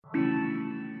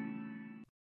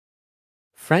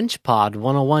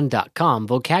FrenchPod101.com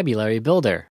Vocabulary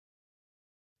Builder.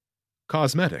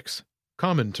 Cosmetics.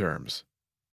 Common terms.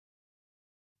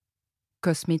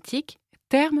 Cosmétique,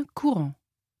 terme courant.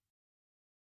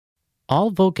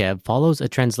 All vocab follows a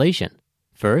translation.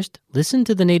 First, listen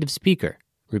to the native speaker.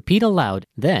 Repeat aloud,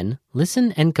 then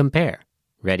listen and compare.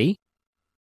 Ready?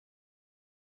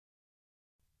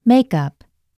 Makeup,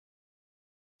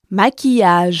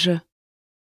 Maquillage.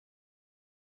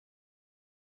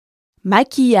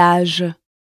 Maquillage.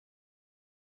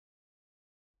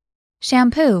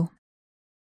 shampoo,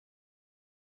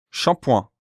 Shampoing.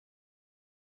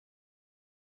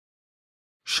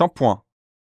 Shampoing.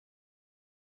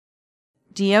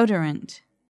 Deodorant.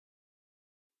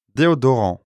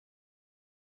 Déodorant.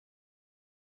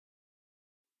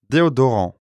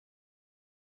 Déodorant.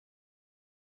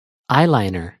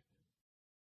 Eyeliner,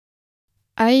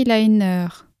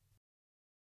 Eyeliner.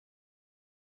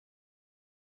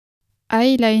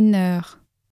 Eyeliner.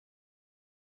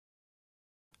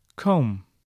 Comb.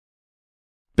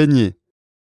 Peigné.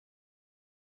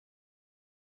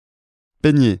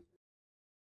 Peigné.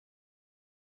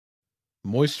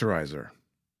 Moisturizer.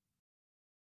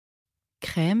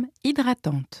 Crème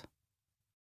hydratante.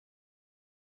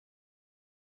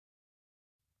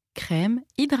 Crème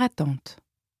hydratante.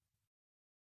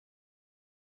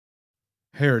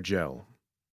 Hair gel.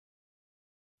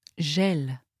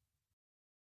 Gel.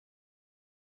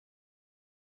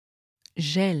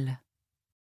 Gel.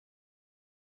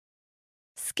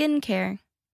 skincare,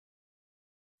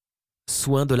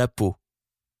 Soin de la peau.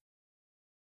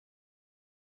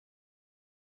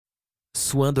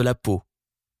 Soin de la peau.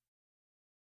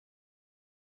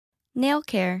 nail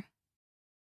care,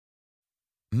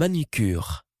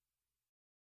 Manucure.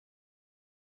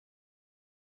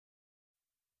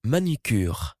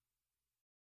 Manucure.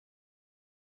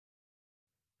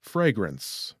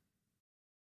 Fragrance.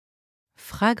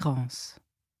 Fragrance.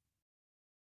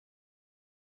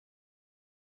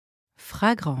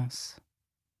 Fragrance.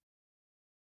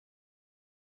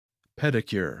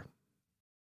 Pedicure.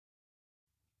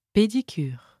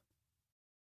 Pédicure.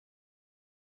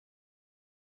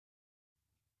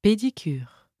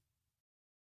 Pédicure.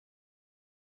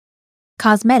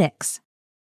 cosmetics,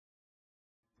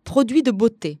 Produit de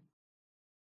beauté.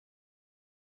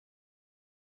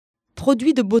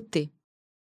 Produit de beauté.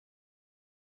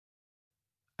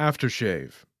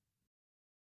 Aftershave.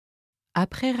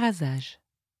 Après rasage.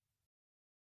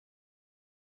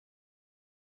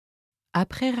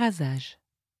 Après rasage.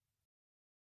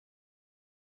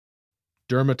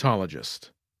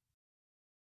 Dermatologist.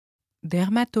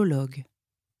 Dermatologue.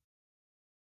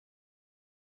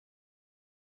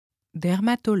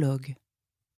 Dermatologue.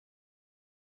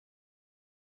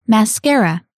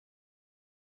 mascara,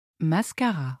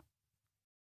 Mascara.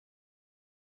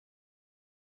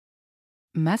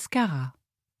 Mascara.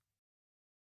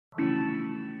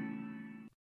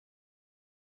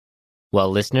 Well,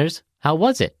 listeners, how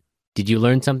was it? Did you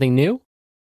learn something new?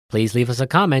 Please leave us a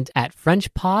comment at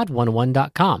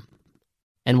FrenchPod101.com.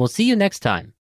 And we'll see you next time.